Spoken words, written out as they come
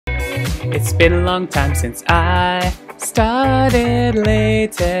It's been a long time since I started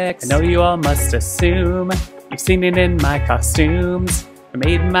latex. I know you all must assume you've seen it in my costumes. I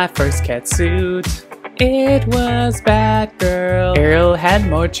made my first cat suit. It was Batgirl. Ariel had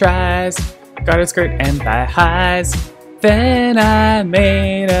more tries, got her skirt and thigh highs. Then I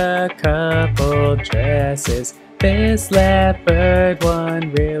made a couple dresses. This leopard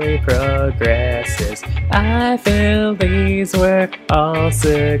one really progresses. I feel these were all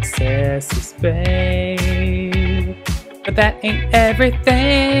successes, babe. But that ain't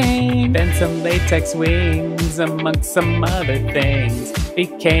everything. Then some latex wings, amongst some other things.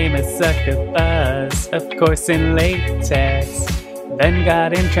 Became a sucker buzz, of course in latex. Then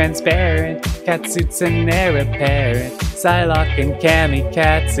got in transparent catsuits and air apparent. Psylocke and cami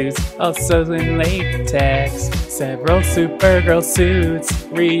catsuits, also in latex. Several Supergirl suits,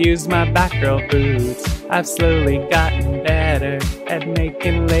 reused my Batgirl boots. I've slowly gotten better at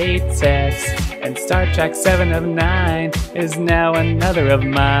making latex. And Star Trek 7 of 9 is now another of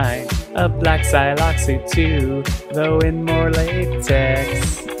mine. A black Psylocke suit too, though in more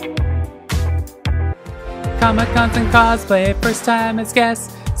latex. Comic-Cons and cosplay, first time as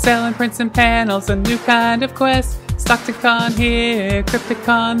guests. Selling prints and panels, a new kind of quest. Stockton here,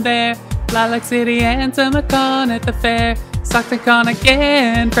 Crypticon there. Lilac City and Tamacon at the fair. Stockton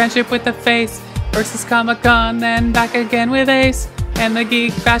again, friendship with the face. Versus Comic-Con, then back again with Ace. And the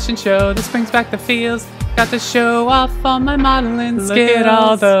Geek Fashion Show, this brings back the feels. Got to show off all my modeling skills. Look at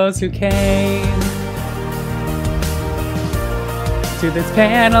all those who came to this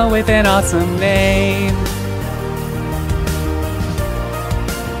panel with an awesome name.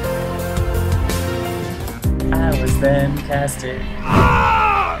 I was then casted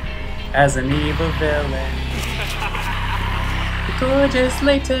as an evil villain, the gorgeous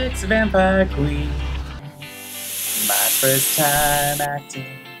latex vampire queen. My first time acting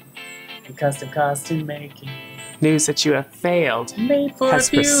in custom costume making. News that you have failed Made for has a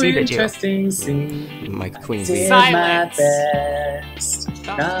few preceded interesting scenes. My queen. Did Silence. my best,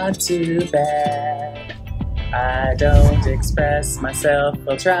 not too bad. I don't express myself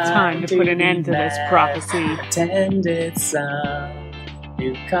while trying Time to put an end to this prophecy. Attended some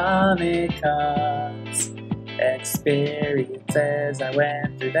new Comic-Cons. Experiences I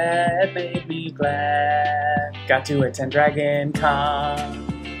went through that made me glad. Got to attend Dragon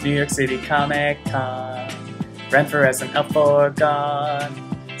Con, New York City Comic-Con, Ran for as an Elf Orgon,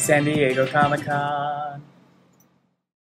 San Diego Comic-Con.